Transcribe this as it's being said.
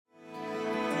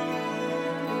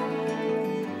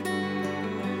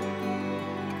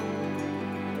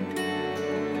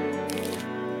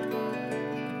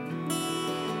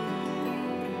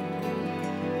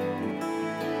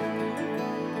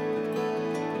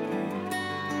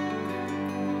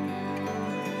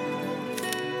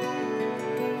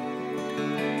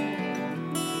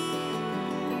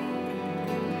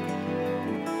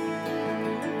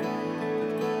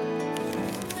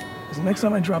listen, next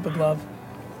time I drop a glove,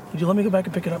 would you let me go back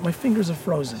and pick it up? My fingers are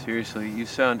frozen. Seriously, you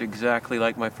sound exactly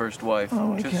like my first wife.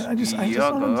 Oh, I can't. I just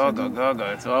want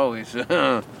Gaga. It's always.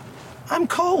 I'm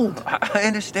cold. I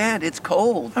understand. It's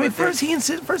cold. I mean, first he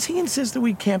insists that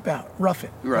we camp out, rough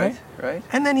it. Right.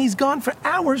 And then he's gone for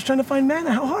hours trying to find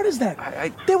manna. How hard is that?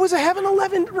 There was a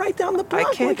 7-Eleven right down the block.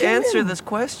 I can't answer this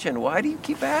question. Why do you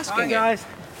keep asking Hi, guys.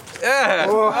 Yeah,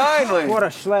 finally. What a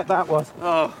schlep that was.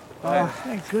 Oh,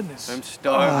 thank goodness. I'm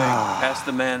starving. Pass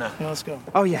the manna. Yeah, let's go.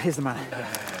 Oh, yeah, here's the manna.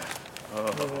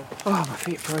 My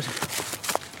feet frozen.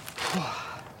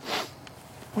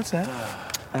 What's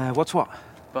that? What's what?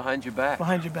 Behind your back.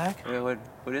 Behind your back? Yeah,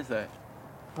 what is that?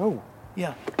 Oh.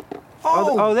 Yeah.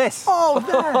 Oh, this. Oh,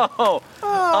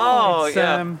 that. It's,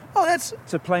 yeah. That's...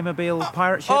 It's a Playmobil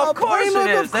pirate ship. Of course it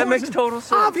Playmobil, is. That makes total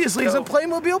sense. Obviously, it's a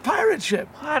Playmobil pirate ship.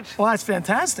 What? Well, that's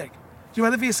fantastic. Do you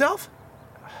want it for yourself?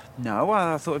 No,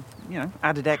 I thought,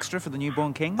 added extra for the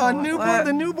newborn king.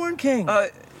 The newborn king.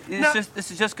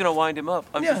 This is just going to wind him up.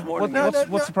 I'm just warning you.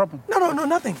 What's the problem? No,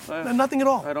 nothing. Nothing at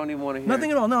all. I don't even want to hear Nothing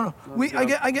it. at all. No.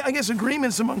 I guess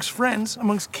agreements amongst friends,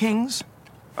 amongst kings.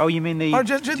 Oh, you mean the...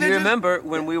 Do you remember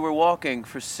when we were walking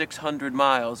for 600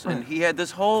 miles and he had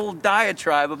this whole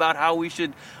diatribe about how we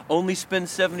should only spend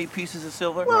 70 pieces of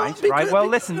silver? Right. Well,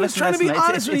 listen. Trying to be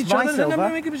honest with it's each my other silver. and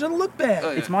never make each other look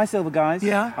bad. It's my silver, guys.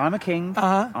 Yeah. I'm a king.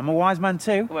 I'm a wise man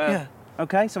too. Well, Yeah.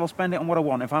 Okay, so I'll spend it on what I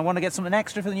want. If I want to get something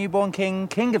extra for the newborn king,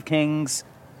 king of kings,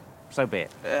 so be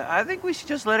it. I think we should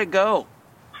just let it go.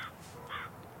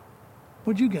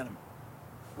 What'd you get him?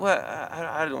 Well,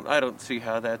 I don't see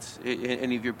how that's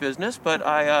any of your business, but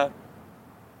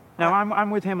No, I'm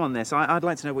with him on this. I'd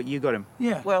like to know what you got him.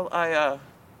 Yeah. well, I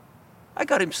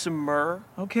got him some myrrh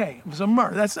Okay. It was a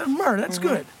myrrh. That's a myrrh. That's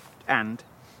good. And?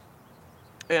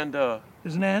 and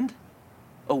There's an and?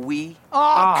 a wee.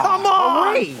 Oh, come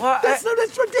on! wee. Well,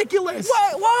 That's ridiculous.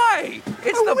 Why?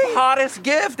 It's A the wee. hottest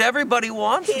gift. Everybody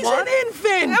wants He's one. an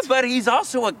infant. Yeah, but he's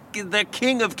also the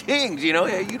king of kings, you know?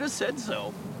 Yeah, you just said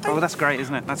so. Oh, that's great,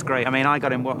 isn't it? That's great. I mean, I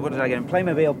got him, what did I get him?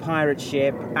 Playmobil pirate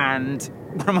ship, and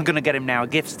what am I going to get him now? A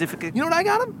gift certificate? You know what I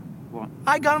got him? What?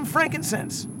 I got him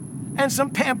frankincense and some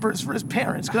Pampers for his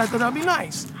parents because I thought that'd be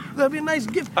nice. That'd be a nice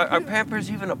gift. Are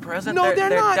Pampers even a present? No, they're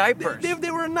not. Diapers.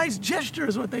 They were a nice gesture,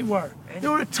 is what they were. They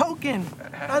were a token.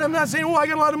 And I'm not saying, I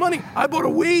got a lot of money. I bought a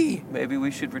Wii. Maybe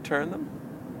we should return them?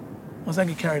 Let's not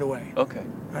get carried away. Okay.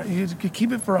 You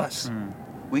keep it for us. Yeah.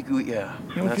 You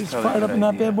know, That's get probably a fired up good in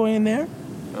that idea. bad boy in there.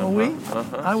 A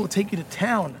Wii. I will take you to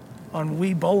town on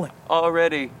Wii bowling.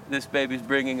 Already, this baby's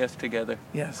bringing us together.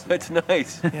 Yes. It's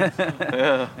nice. Yes.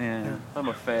 Yeah. I'm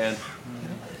a fan.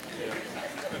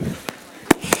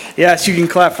 Yes, you can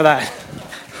clap for that.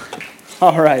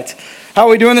 All right. How are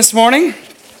we doing this morning?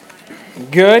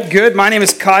 Good. My name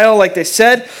is Kyle, like they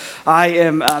said. I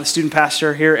am the student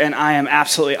pastor here, and I am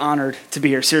absolutely honored to be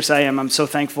here. Seriously, I am. I'm so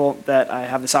thankful that I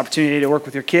have this opportunity to work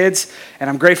with your kids, and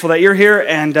I'm grateful that you're here,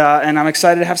 and I'm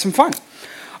excited to have some fun.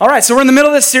 All right, so we're in the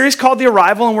middle of this series called The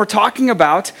Arrival, and we're talking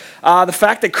about the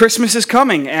fact that Christmas is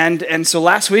coming. And so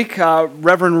last week,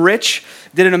 Reverend Rich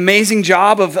did an amazing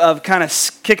job of kind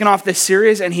of kicking off this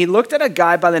series, and he looked at a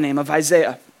guy by the name of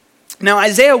Isaiah. Now,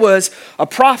 Isaiah was a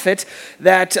prophet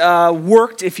that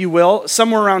worked, if you will,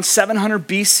 somewhere around 700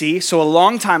 BC, so a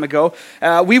long time ago.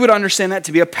 We would understand that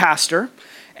to be a pastor.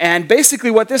 And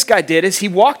basically what this guy did is he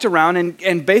walked around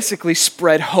and basically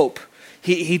spread hope.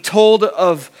 He told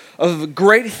of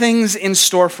great things in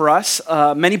store for us,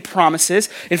 many promises.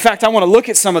 In fact, I want to look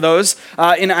at some of those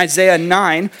in Isaiah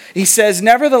 9. He says,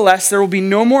 "Nevertheless, there will be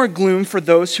no more gloom for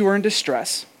those who are in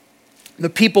distress. The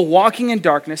people walking in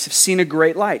darkness have seen a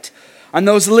great light. On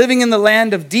those living in the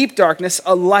land of deep darkness,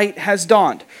 a light has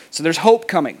dawned." So there's hope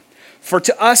coming. "For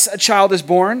to us a child is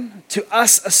born, to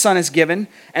us a son is given,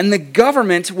 and the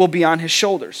government will be on his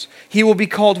shoulders. He will be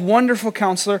called Wonderful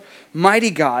Counselor, Mighty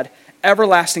God,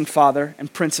 Everlasting Father,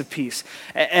 and Prince of Peace."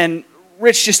 And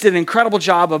Rich just did an incredible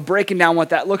job of breaking down what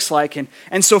that looks like.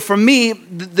 And so for me,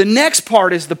 the next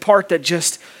part is the part that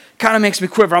just kind of makes me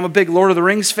quiver. I'm a big Lord of the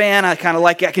Rings fan. I kind of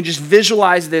I can just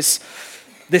visualize this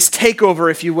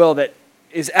takeover, if you will, that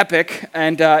is epic.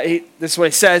 And this is what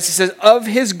he says. He says, "Of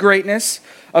his greatness,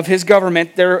 of his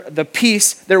government, the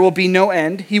peace, there will be no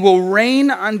end. He will reign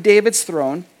on David's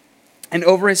throne and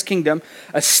over his kingdom,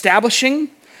 establishing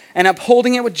and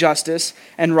upholding it with justice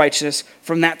and righteousness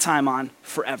from that time on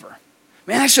forever."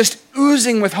 Man, that's just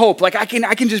oozing with hope. I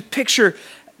can just picture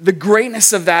the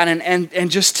greatness of that and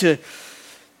just to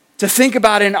think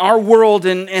about in our world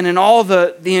and in all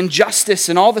the injustice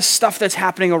and all the stuff that's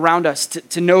happening around us,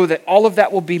 to know that all of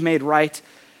that will be made right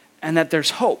and that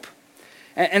there's hope.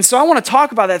 And so I want to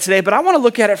talk about that today, but I want to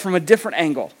look at it from a different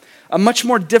angle. a much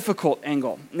more difficult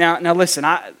angle. Now listen,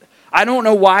 I don't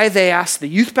know why they asked the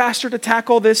youth pastor to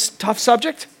tackle this tough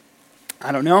subject.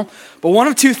 I don't know. But one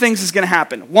of two things is going to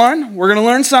happen. One, we're going to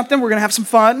learn something, we're going to have some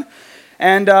fun,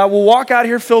 and we'll walk out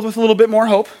here filled with a little bit more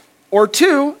hope. Or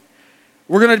two,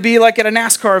 we're going to be like at a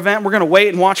NASCAR event, we're going to wait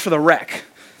and watch for the wreck.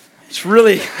 It's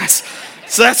really,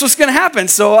 so that's what's going to happen.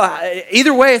 So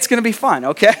either way, it's going to be fun,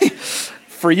 okay?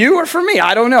 For you or for me,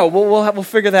 I don't know. We'll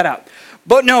figure that out.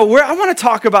 But no, I want to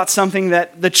talk about something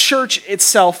that the church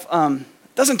itself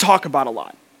doesn't talk about a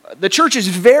lot. The church is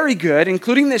very good,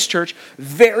 including this church,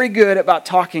 very good about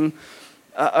talking,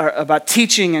 about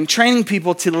teaching and training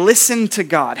people to listen to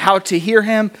God, how to hear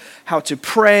Him, how to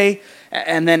pray,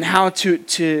 and then how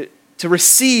to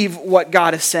receive what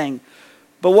God is saying.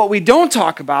 But what we don't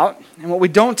talk about and what we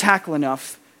don't tackle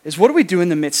enough is what do we do in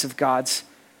the midst of God's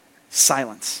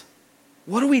silence?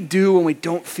 What do we do when we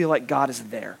don't feel like God is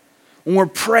there? When we're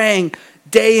praying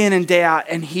day in and day out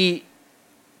and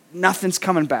nothing's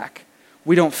coming back.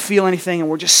 We don't feel anything and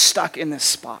we're just stuck in this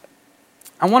spot.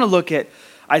 I want to look at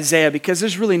Isaiah because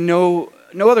there's really no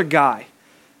other guy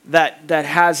that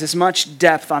has as much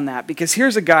depth on that. Because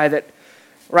here's a guy that,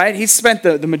 right, he's spent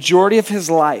the majority of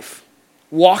his life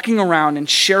walking around and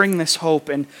sharing this hope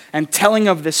and telling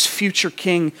of this future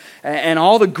king and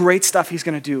all the great stuff he's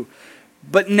going to do.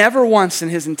 But never once in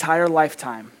his entire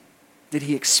lifetime did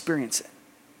he experience it.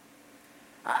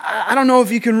 I don't know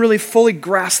if you can really fully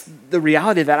grasp the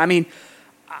reality of that. I mean,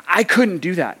 I couldn't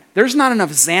do that. There's not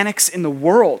enough Xanax in the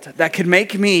world that could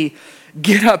make me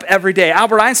get up every day.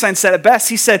 Albert Einstein said it best.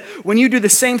 He said, when you do the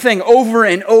same thing over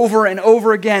and over and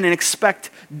over again and expect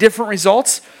different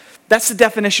results, that's the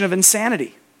definition of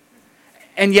insanity.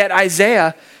 And yet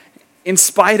Isaiah, in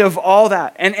spite of all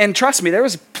that, and trust me, there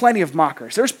was plenty of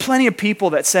mockers. There was plenty of people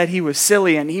that said he was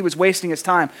silly and he was wasting his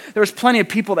time. There was plenty of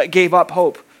people that gave up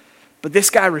hope. But this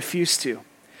guy refused to.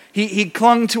 He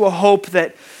clung to a hope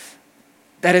that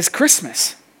is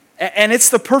Christmas. And it's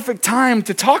the perfect time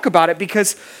to talk about it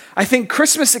because I think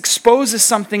Christmas exposes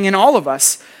something in all of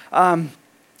us.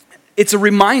 It's a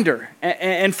reminder.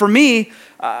 And for me,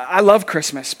 I love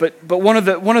Christmas. But one of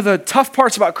the tough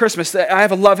parts about Christmas, I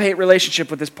have a love-hate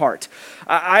relationship with this part.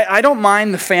 I don't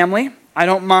mind the family. I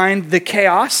don't mind the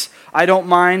chaos. I don't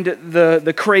mind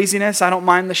the craziness. I don't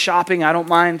mind the shopping. I don't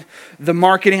mind the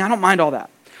marketing. I don't mind all that.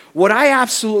 What I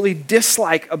absolutely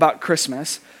dislike about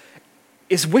Christmas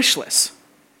is wish lists.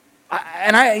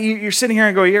 You're sitting here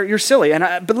and go, you're silly.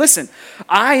 But listen,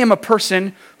 I am a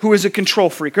person who is a control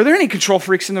freak. Are there any control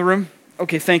freaks in the room?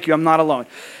 Okay, thank you. I'm not alone.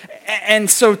 And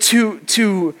so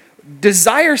to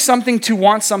desire something, to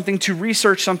want something, to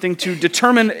research something, to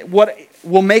determine what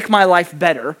will make my life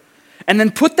better, and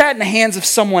then put that in the hands of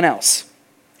someone else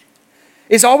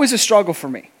is always a struggle for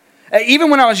me. Even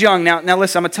when I was young, now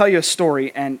listen, I'm going to tell you a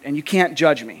story, and you can't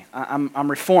judge me. I'm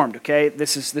reformed, okay?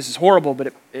 This is horrible,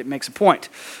 but it makes a point.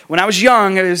 When I was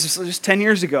young, it was just 10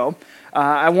 years ago,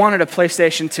 I wanted a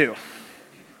PlayStation 2.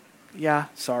 Yeah,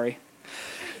 sorry.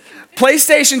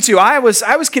 PlayStation 2. I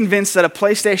was convinced that a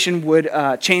PlayStation would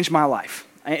change my life.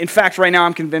 In fact, right now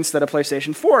I'm convinced that a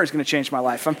PlayStation 4 is going to change my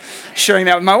life. I'm sharing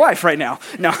that with my wife right now.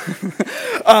 No,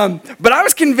 but I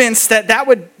was convinced that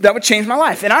would change my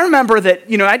life. And I remember that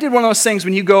I did one of those things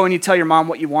when you go and you tell your mom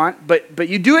what you want, but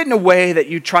you do it in a way that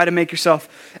you try to make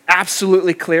yourself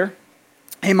absolutely clear.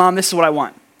 Hey, Mom, this is what I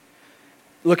want.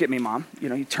 Look at me, Mom.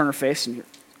 You turn her face and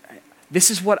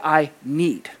this is what I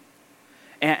need.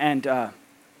 And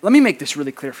let me make this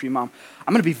really clear for you, Mom.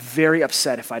 I'm going to be very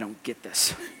upset if I don't get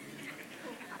this.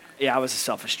 Yeah, I was a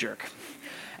selfish jerk.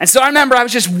 And so I remember I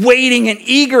was just waiting and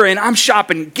eager, and I'm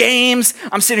shopping games.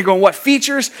 I'm sitting here going, what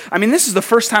features? I mean, this is the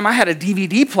first time I had a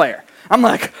DVD player. I'm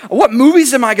like, what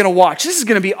movies am I going to watch? This is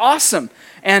going to be awesome.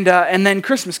 And then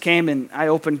Christmas came, and I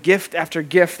opened gift after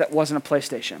gift that wasn't a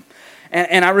PlayStation.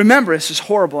 And I remember, this is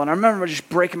horrible, and I remember just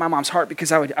breaking my mom's heart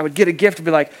because I would get a gift and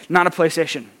be like, not a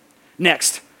PlayStation.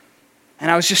 Next. And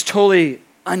I was just totally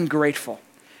ungrateful.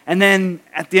 And then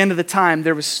at the end of the time,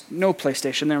 there was no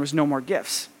PlayStation. There was no more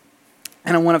gifts.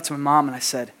 And I went up to my mom and I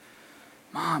said,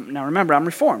 Mom, now remember, I'm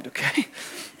reformed, okay?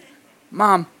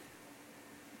 Mom,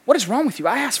 what is wrong with you?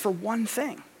 I asked for one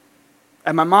thing.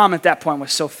 And my mom at that point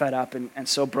was so fed up and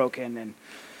so broken. And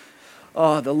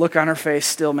the look on her face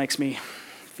still makes me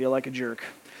feel like a jerk.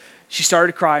 She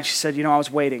started to cry and she said, I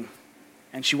was waiting.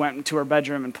 And she went into her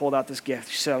bedroom and pulled out this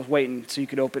gift. She said, I was waiting so you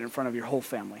could open it in front of your whole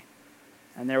family.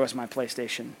 And there was my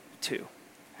PlayStation 2.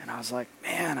 And I was like,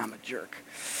 man, I'm a jerk.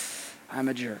 I'm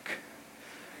a jerk.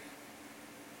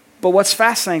 But what's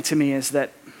fascinating to me is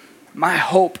that my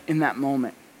hope in that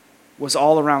moment was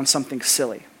all around something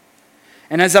silly.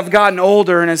 And as I've gotten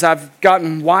older and as I've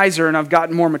gotten wiser and I've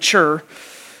gotten more mature,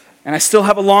 and I still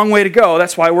have a long way to go,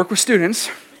 that's why I work with students,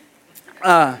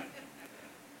 I've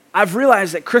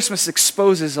realized that Christmas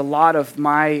exposes a lot of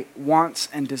my wants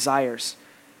and desires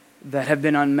that have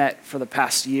been unmet for the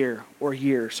past year or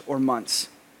years or months.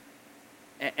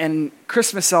 And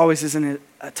Christmas always isn't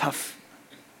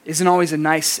always a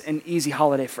nice and easy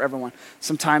holiday for everyone.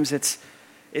 Sometimes it's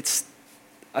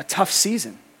a tough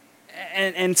season.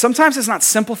 And sometimes it's not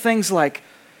simple things like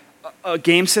a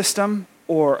game system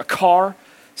or a car.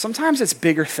 Sometimes it's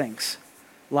bigger things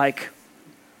like,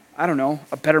 I don't know,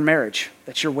 a better marriage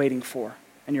that you're waiting for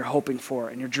and you're hoping for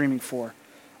and you're dreaming for,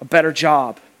 a better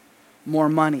job, more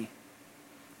money,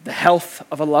 the health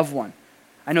of a loved one.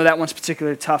 I know that one's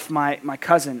particularly tough. My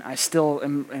cousin, I still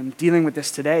am dealing with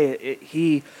this today.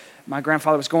 My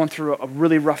grandfather was going through a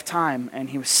really rough time, and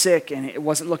he was sick, and it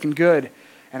wasn't looking good.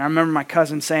 And I remember my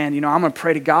cousin saying, I'm going to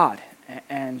pray to God.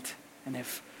 And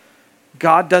if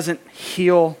God doesn't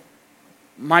heal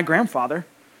my grandfather,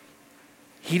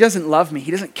 he doesn't love me. He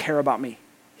doesn't care about me.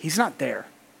 He's not there.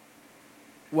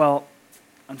 Well,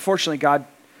 unfortunately, God,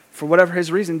 for whatever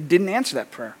his reason, didn't answer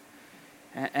that prayer.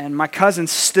 And my cousin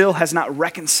still has not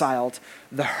reconciled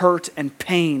the hurt and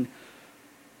pain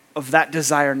of that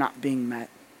desire not being met.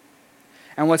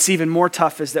 And what's even more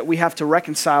tough is that we have to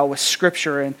reconcile with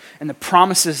Scripture and the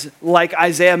promises like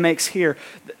Isaiah makes here.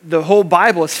 The whole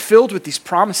Bible is filled with these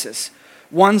promises.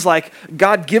 Ones like,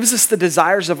 God gives us the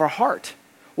desires of our heart.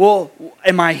 Well,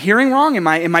 am I hearing wrong?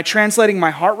 Am I translating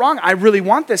my heart wrong? I really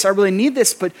want this. I really need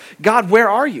this. But God, where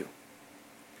are you?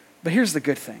 But here's the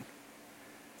good thing.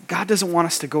 God doesn't want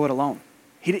us to go it alone.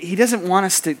 He doesn't want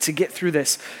us to get through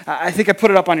this. I think I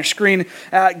put it up on your screen.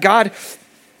 God,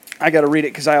 I got to read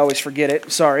it because I always forget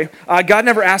it. Sorry. God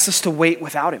never asked us to wait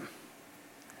without him.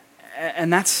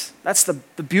 And that's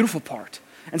the beautiful part.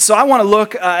 And so I want to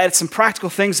look at some practical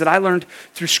things that I learned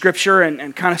through Scripture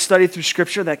and kind of studied through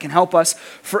Scripture that can help us,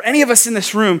 for any of us in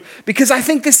this room, because I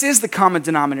think this is the common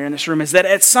denominator in this room, is that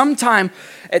at some time,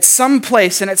 at some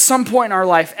place, and at some point in our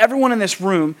life, everyone in this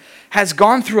room has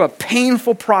gone through a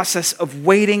painful process of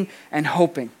waiting and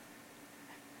hoping.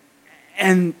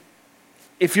 And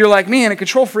if you're like me and a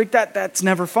control freak, that's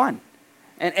never fun.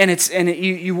 And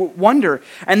you wonder.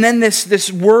 And then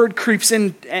this word creeps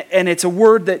in, and it's a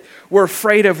word that we're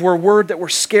afraid of, a word that we're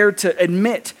scared to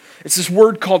admit. It's this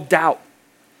word called doubt.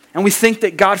 And we think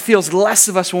that God feels less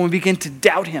of us when we begin to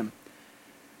doubt him.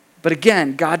 But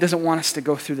again, God doesn't want us to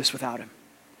go through this without him.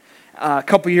 A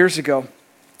couple years ago,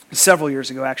 several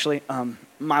years ago actually,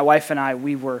 my wife and I,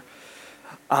 we were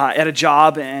at a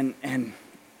job, and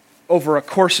over a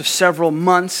course of several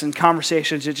months and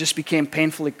conversations, it just became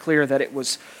painfully clear that it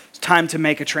was time to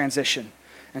make a transition.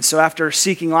 And so after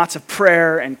seeking lots of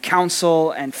prayer and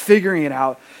counsel and figuring it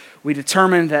out, we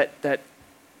determined that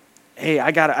hey,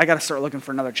 I gotta start looking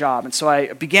for another job. And so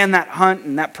I began that hunt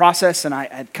and that process, and I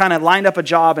had kind of lined up a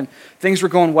job, and things were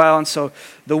going well. And so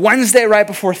the Wednesday right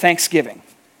before Thanksgiving,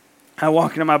 I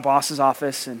walk into my boss's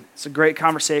office, and it's a great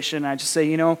conversation. And I just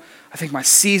say, I think my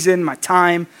season, my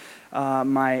time,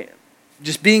 my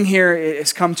just being here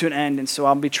has come to an end, and so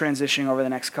I'll be transitioning over the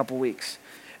next couple weeks.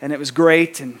 And it was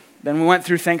great, and then we went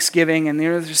through Thanksgiving, and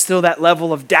there's still that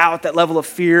level of doubt, that level of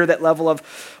fear, that level of,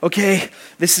 okay,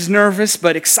 this is nervous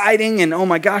but exciting, and oh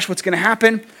my gosh, what's going to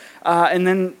happen? And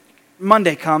then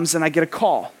Monday comes, and I get a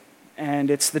call, and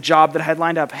it's the job that I had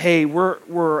lined up. Hey,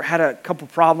 we're had a couple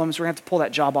problems. We're going to have to pull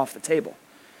that job off the table.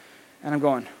 And I'm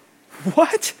going,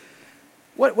 what?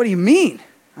 What do you mean?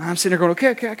 And I'm sitting there going,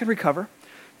 okay, I can recover.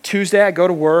 Tuesday, I go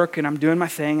to work, and I'm doing my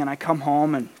thing, and I come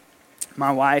home, and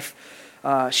my wife,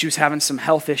 she was having some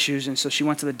health issues, and so she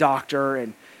went to the doctor,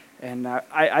 and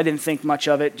I didn't think much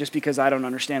of it just because I don't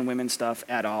understand women's stuff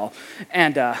at all.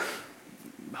 And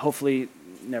hopefully,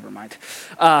 never mind.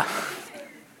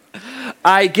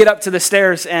 I get up to the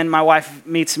stairs, and my wife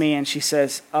meets me, and she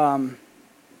says,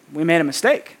 we made a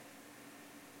mistake.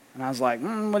 And I was like,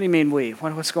 what do you mean we?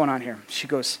 What's going on here? She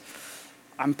goes,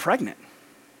 I'm pregnant.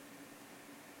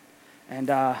 And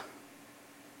I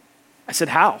said,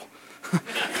 how?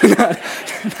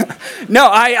 No,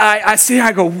 I see,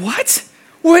 I go, what?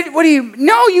 What do you,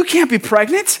 no, you can't be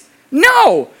pregnant.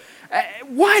 No.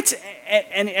 What?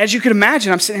 And as you can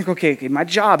imagine, I'm sitting here, okay, my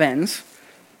job ends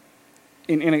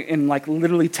in like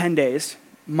literally 10 days.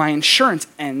 My insurance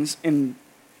ends in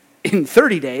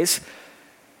 30 days.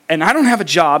 And I don't have a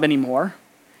job anymore.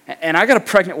 And I got a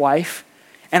pregnant wife.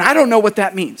 And I don't know what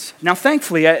that means. Now,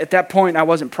 thankfully, at that point, I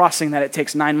wasn't processing that it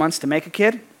takes 9 months to make a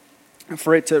kid and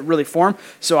for it to really form.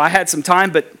 So I had some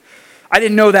time, but I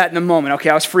didn't know that in the moment. Okay,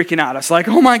 I was freaking out. I was like,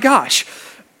 oh my gosh.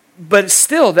 But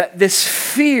still, that this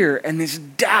fear and this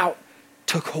doubt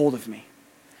took hold of me.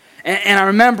 And I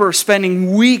remember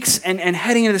spending weeks and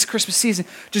heading into this Christmas season,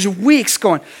 just weeks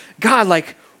going, God,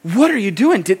 like, what are you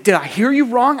doing? Did I hear you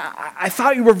wrong? I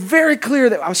thought you were very clear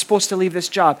that I was supposed to leave this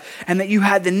job and that you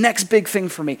had the next big thing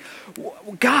for me.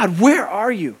 God, where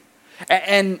are you?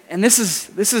 And this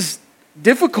is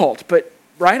difficult, but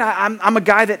right? I'm a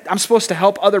guy that I'm supposed to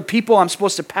help other people. I'm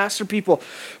supposed to pastor people.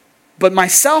 But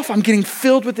myself, I'm getting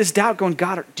filled with this doubt going,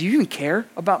 God, do you even care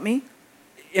about me?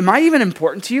 Am I even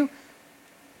important to you?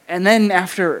 And then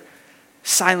after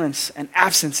silence and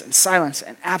absence and silence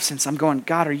and absence, I'm going,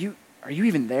 God, are you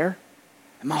even there?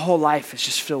 And my whole life is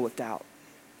just filled with doubt.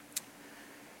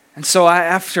 And so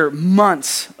after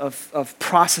months of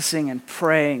processing and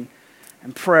praying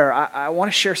and prayer, I want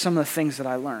to share some of the things that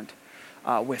I learned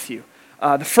with you.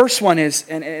 The first one is,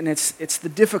 and it's the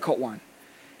difficult one,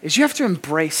 is you have to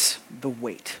embrace the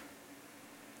weight.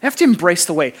 You have to embrace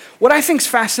the weight. What I think is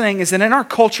fascinating is that in our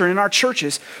culture, in our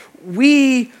churches,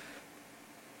 we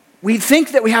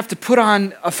think that we have to put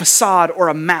on a facade or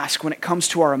a mask when it comes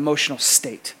to our emotional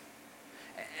state.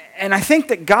 And I think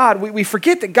that God, we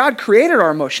forget that God created our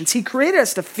emotions. He created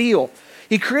us to feel.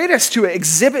 He created us to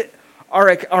exhibit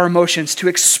our emotions, to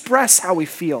express how we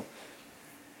feel.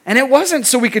 And it wasn't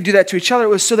so we could do that to each other. It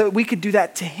was so that we could do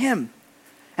that to Him.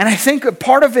 And I think a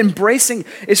part of embracing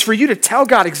is for you to tell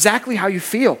God exactly how you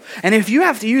feel. And if you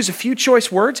have to use a few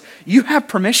choice words, you have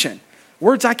permission.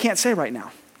 Words I can't say right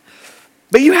now.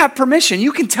 But you have permission.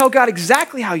 You can tell God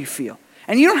exactly how you feel.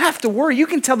 And you don't have to worry. You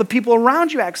can tell the people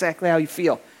around you exactly how you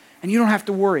feel. And you don't have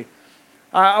to worry.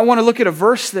 I want to look at a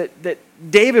verse that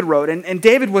David wrote. And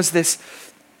David was this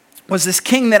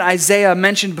king that Isaiah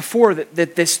mentioned before,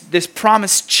 that this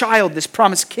promised child, this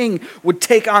promised king would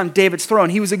take on David's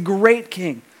throne. He was a great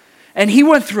king. And he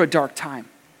went through a dark time.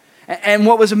 And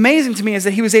what was amazing to me is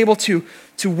that he was able to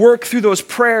work through those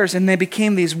prayers, and they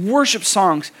became these worship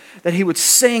songs that he would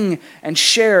sing and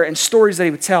share, and stories that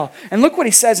he would tell. And look what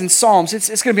he says in Psalms. It's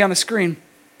going to be on the screen.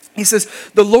 He says,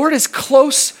 the Lord is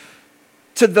close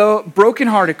to the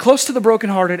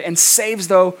brokenhearted, and saves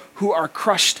those who are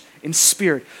crushed in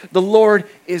spirit. The Lord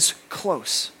is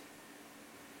close.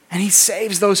 And He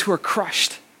saves those who are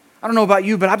crushed. I don't know about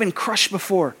you, but I've been crushed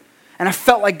before. And I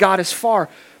felt like God is far.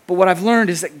 But what I've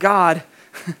learned is that God,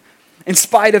 in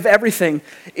spite of everything,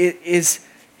 His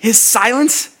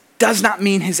silence does not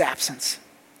mean His absence.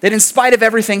 That in spite of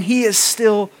everything, He is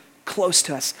still close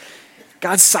to us.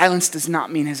 God's silence does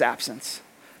not mean His absence.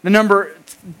 The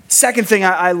second thing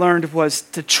I learned was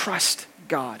to trust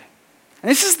God.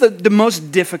 And this is the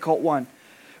most difficult one,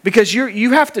 because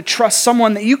you have to trust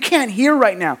someone that you can't hear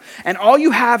right now. And all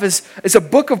you have is a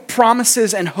book of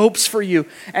promises and hopes for you,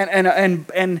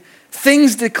 and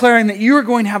things declaring that you are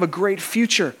going to have a great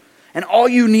future. And all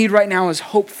you need right now is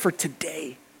hope for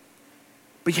today.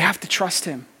 But you have to trust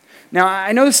Him. Now,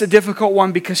 I know this is a difficult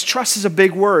one because trust is a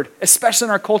big word, especially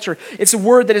in our culture. It's a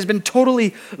word that has been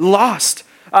totally lost.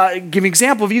 Give you an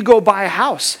example. If you go buy a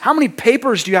house, how many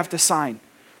papers do you have to sign?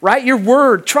 Right? Your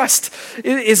word, trust,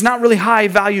 is not really high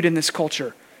valued in this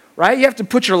culture. Right? You have to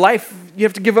put your life, you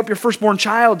have to give up your firstborn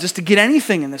child just to get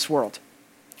anything in this world.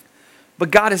 But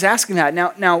God is asking that.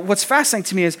 Now what's fascinating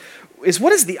to me is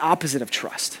what is the opposite of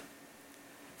trust?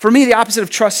 For me, the opposite of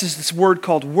trust is this word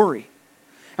called worry.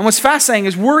 And what's fascinating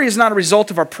is worry is not a result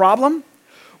of our problem.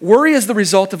 Worry is the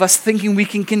result of us thinking we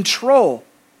can control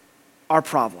our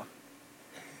problem.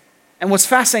 And what's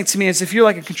fascinating to me is if you're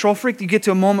like a control freak, you get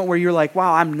to a moment where you're like,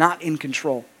 wow, I'm not in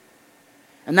control.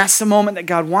 And that's the moment that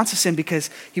God wants us in, because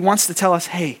He wants to tell us,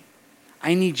 hey,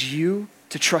 I need you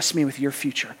to trust me with your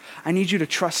future. I need you to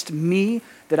trust me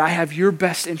that I have your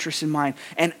best interest in mind,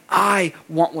 and I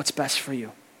want what's best for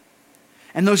you.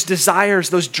 And those desires,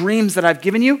 those dreams that I've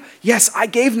given you, yes, I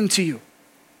gave them to you.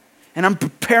 And I'm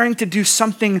preparing to do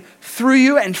something through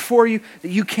you and for you that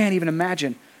you can't even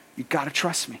imagine. You've got to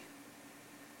trust me.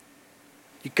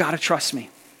 You've got to trust me.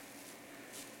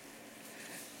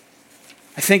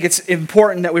 I think it's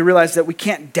important that we realize that we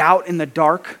can't doubt in the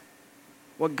dark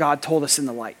what God told us in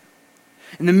the light.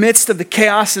 In the midst of the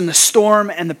chaos and the storm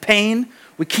and the pain,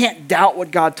 we can't doubt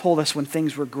what God told us when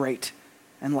things were great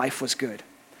and life was good.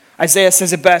 Isaiah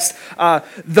says it best,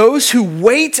 those who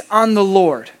wait on the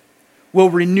Lord will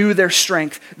renew their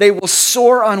strength. They will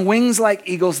soar on wings like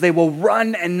eagles. They will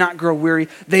run and not grow weary.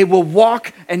 They will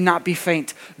walk and not be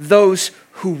faint. Those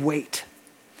who wait.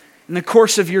 In the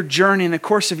course of your journey, in the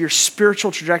course of your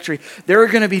spiritual trajectory, there are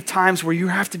going to be times where you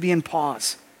have to be in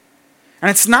pause. And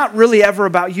it's not really ever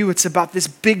about you. It's about this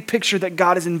big picture that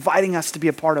God is inviting us to be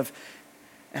a part of.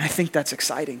 And I think that's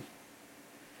exciting.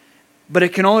 But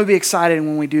it can only be exciting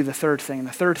when we do the third thing. And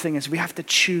the third thing is we have to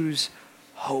choose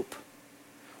hope.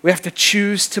 We have to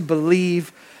choose to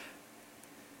believe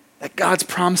that God's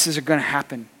promises are going to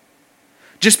happen.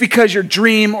 Just because your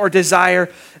dream or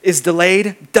desire is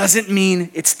delayed doesn't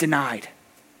mean it's denied.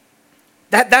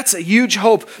 That's a huge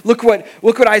hope. Look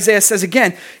what Isaiah says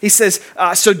again. He says,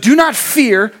 so do not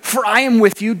fear, for I am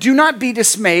with you. Do not be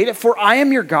dismayed, for I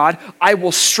am your God. I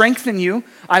will strengthen you.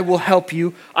 I will help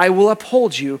you. I will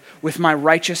uphold you with my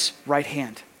righteous right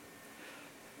hand.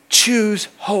 Choose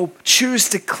hope. Choose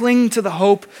to cling to the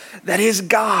hope that is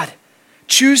God.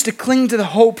 Choose to cling to the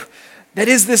hope that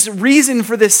is this reason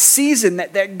for this season,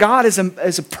 that God is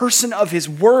a person of his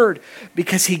word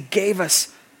because he gave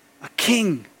us a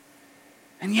king.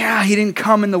 And yeah, he didn't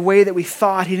come in the way that we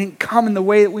thought. He didn't come in the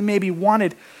way that we maybe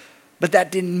wanted. But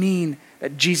that didn't mean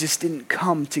that Jesus didn't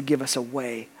come to give us a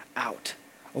way out,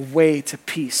 a way to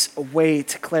peace, a way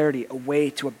to clarity, a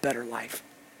way to a better life.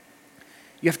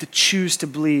 You have to choose to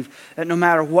believe that no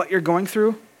matter what you're going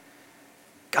through,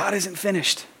 God isn't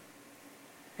finished.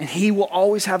 And he will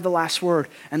always have the last word,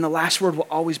 and the last word will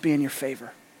always be in your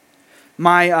favor.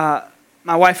 My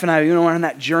wife and I, we're on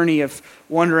that journey of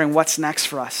wondering what's next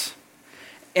for us.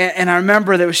 And I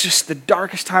remember that it was just the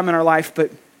darkest time in our life,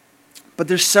 but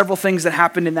there's several things that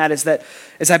happened in that, is that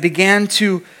as I began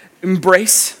to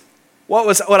embrace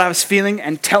what I was feeling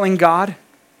and telling God,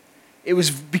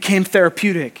 it became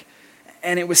therapeutic.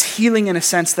 And it was healing in a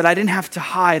sense that I didn't have to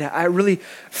hide. I really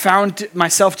found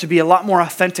myself to be a lot more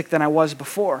authentic than I was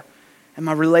before. And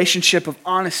my relationship of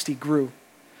honesty grew.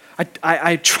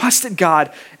 I trusted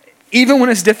God even when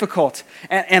it's difficult.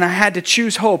 And I had to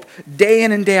choose hope day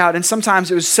in and day out. And sometimes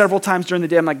it was several times during the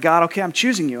day. I'm like, God, okay, I'm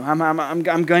choosing you. I'm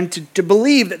going to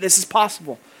believe that this is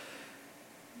possible.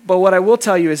 But what I will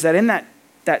tell you is that in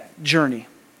that journey,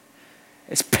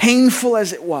 as painful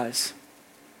as it was,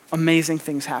 amazing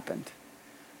things happened.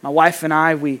 My wife and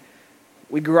I, we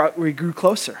grew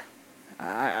closer.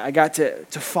 I got to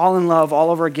fall in love all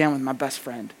over again with my best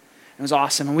friend. It was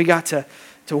awesome. And we got to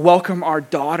welcome our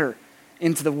daughter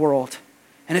into the world.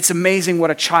 And it's amazing what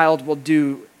a child will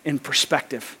do in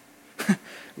perspective.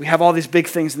 We have all these big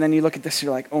things, and then you look at this and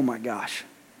you're like, oh my gosh,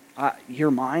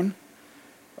 you're mine?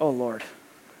 Oh Lord.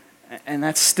 And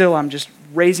that's still, I'm just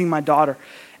raising my daughter.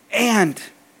 And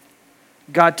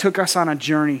God took us on a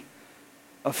journey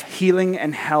of healing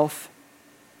and health.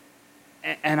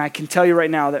 And I can tell you right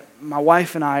now that my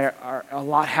wife and I are a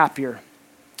lot happier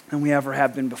than we ever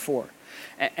have been before.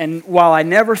 And while I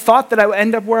never thought that I would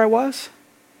end up where I was,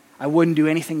 I wouldn't do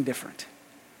anything different.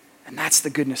 And that's the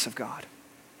goodness of God.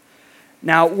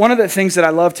 Now, one of the things that I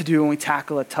love to do when we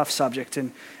tackle a tough subject,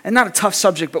 and not a tough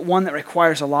subject, but one that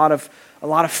requires a lot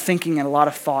of thinking and a lot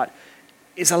of thought,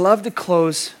 is I love to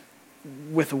close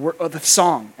with the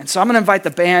song. And so I'm going to invite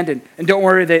the band, and don't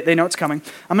worry, they know it's coming.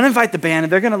 I'm going to invite the band,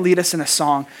 and they're going to lead us in a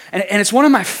song. And it's one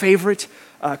of my favorite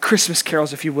Christmas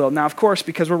carols, if you will. Now, of course,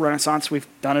 because we're Renaissance, we've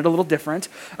done it a little different.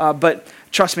 But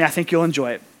trust me, I think you'll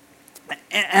enjoy it.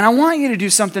 And I want you to do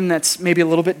something that's maybe a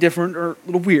little bit different or a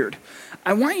little weird.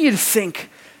 I want you to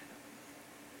think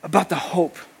about the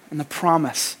hope and the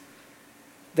promise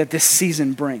that this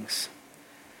season brings.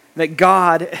 That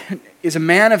God is a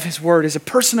man of his word, is a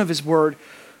person of his word,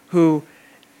 who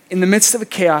in the midst of a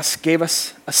chaos gave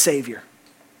us a Savior.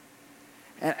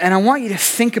 And I want you to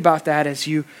think about that as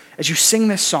you sing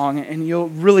this song, and you'll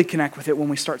really connect with it when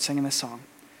we start singing this song.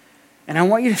 And I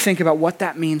want you to think about what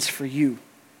that means for you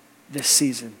this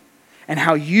season, and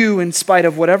how you, in spite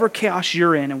of whatever chaos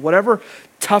you're in and whatever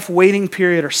tough waiting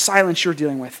period or silence you're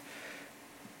dealing with,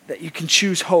 that you can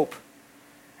choose hope,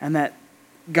 and that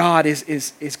God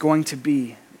is going to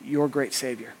be your great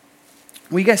Savior.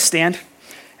 Will you guys stand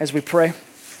as we pray?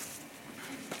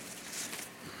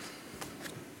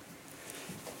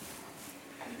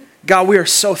 God, we are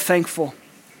so thankful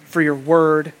for your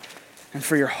word and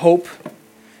for your hope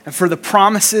and for the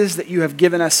promises that you have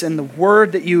given us and the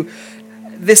word that you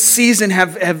this season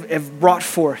have brought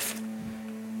forth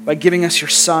by giving us your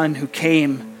Son who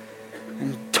came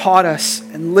and taught us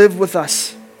and lived with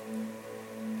us.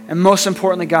 And most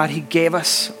importantly, God, he gave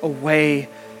us a way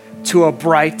to a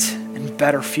bright and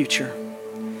better future.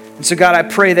 And so, God, I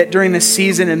pray that during this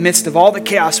season, in the midst of all the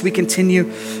chaos, we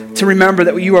continue to remember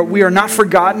that we are not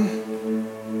forgotten.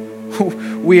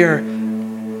 We are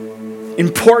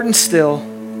important still,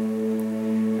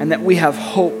 and that we have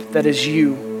hope that is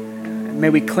you. And may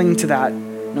we cling to that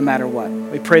no matter what.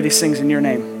 We pray these things in your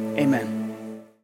name. Amen.